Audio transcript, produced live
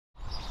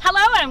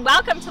and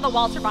welcome to the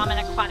Walter Bauman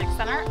Aquatic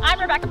Center. I'm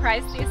Rebecca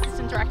Price, the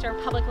Assistant Director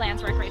of Public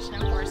Lands, Recreation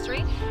and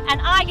Forestry, and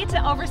I get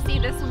to oversee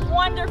this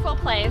wonderful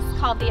place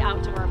called the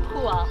Outdoor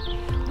Pool.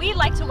 We'd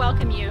like to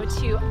welcome you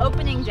to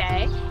opening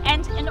day,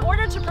 and in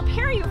order to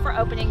prepare you for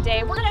opening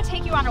day, we're going to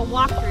take you on a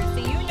walkthrough so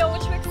you know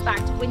what to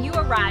expect when you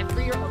arrive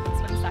for your open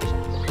swim session.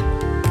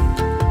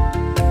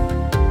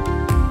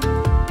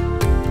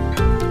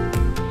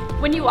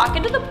 When you walk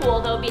into the pool,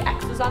 there will be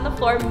X's on the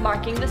floor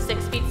marking the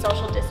 6 feet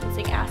social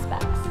distancing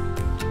aspects.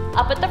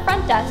 Up at the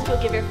front desk,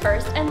 you'll give your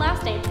first and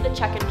last name to the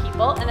check-in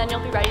people, and then you'll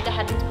be ready to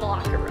head into the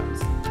locker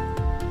rooms.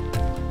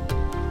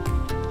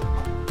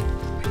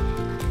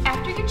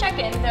 After you check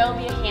in, there will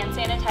be a hand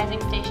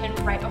sanitizing station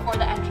right before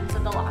the entrance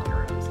of the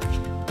locker rooms.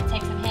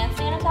 Take some hand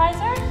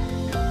sanitizer,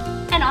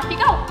 and off you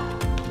go.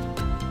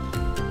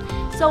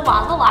 So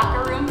while the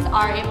locker rooms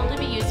are able to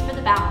be used for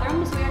the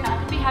bathrooms, we are not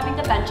going to be having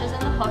the benches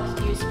and the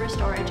hooks used for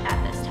storage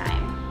at this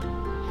time.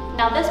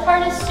 Now this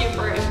part is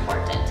super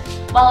important.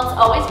 While it's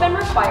always been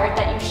required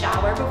that you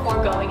shower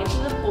before going into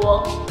the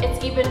pool,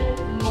 it's even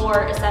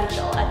more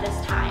essential at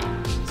this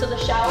time. So the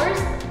showers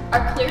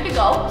are clear to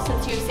go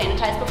since you've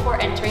sanitized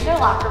before entering their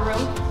locker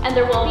room, and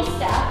there will be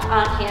staff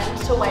on hand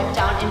to wipe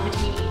down in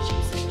between each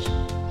usage.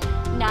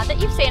 Now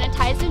that you've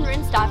sanitized and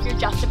rinsed off, you're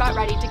just about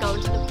ready to go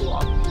into the pool.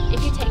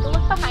 If you take a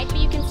look behind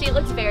me, you can see it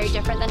looks very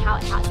different than how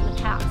it has in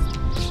the past.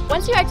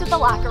 Once you exit the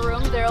locker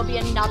room, there will be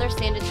another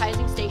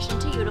sanitizing station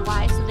to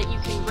utilize so that you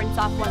can rinse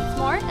off once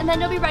more, and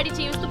then you'll be ready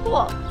to use the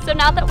pool. So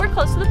now that we're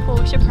close to the pool,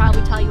 we should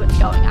probably tell you what's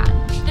going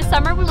on. This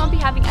summer we won't be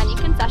having any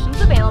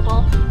concessions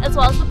available, as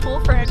well as the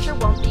pool furniture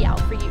won't be out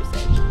for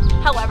usage.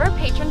 However,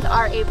 patrons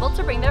are able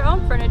to bring their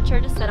own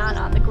furniture to sit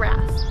on the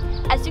grass.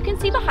 As you can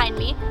see behind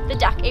me, the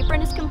deck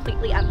apron is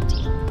completely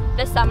empty.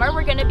 This summer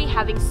we're going to be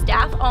having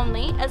staff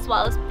only, as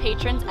well as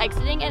patrons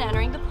exiting and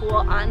entering the pool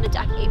on the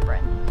deck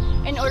apron.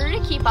 In order to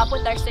keep up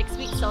with our 6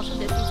 feet social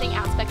distancing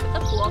aspects of the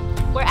pool,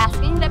 we're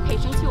asking that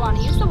patrons who want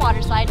to use the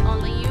water slide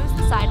only use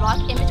the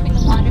sidewalk in between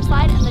the water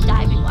slide and the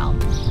diving well.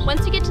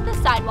 Once you get to the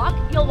sidewalk,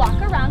 you'll walk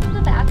around to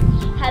the back,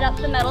 head up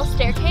the metal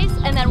staircase,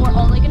 and then we're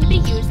only going to be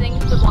using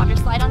the water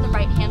slide on the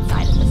right-hand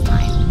side at this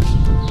time.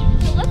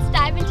 So let's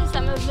dive into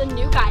some of the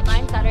new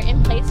guidelines that are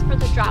in place for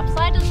the drop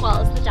slide as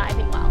well as the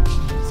diving well.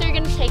 So you're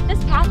going to take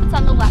this path that's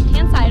on the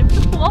left-hand side of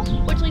the pool,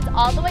 which leads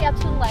all the way up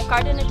to the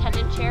lifeguard and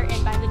attendant chair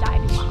in by the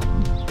diving well.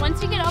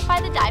 Once you get up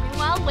by the diving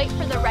well, wait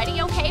for the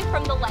ready okay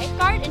from the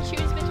lifeguard and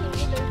choose between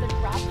either the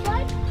drop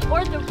slide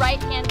or the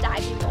right-hand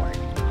diving board.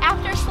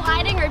 After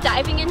sliding or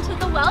diving into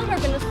the well, you're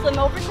going to swim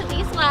over to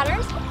these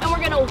ladders and we're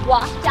going to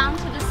walk down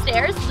to the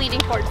stairs leading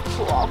towards the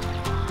pool.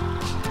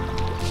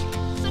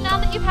 So now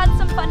that you've had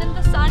some fun in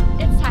the sun,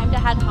 it's time to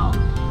head home.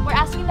 We're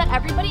asking that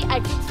everybody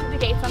exits through the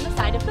gates on the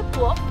side of the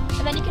pool,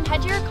 and then you can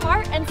head to your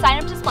car and sign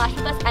up to splash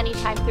with us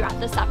anytime throughout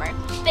the summer.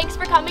 Thanks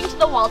for coming to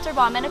the Walter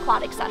Bauman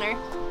Aquatic Center.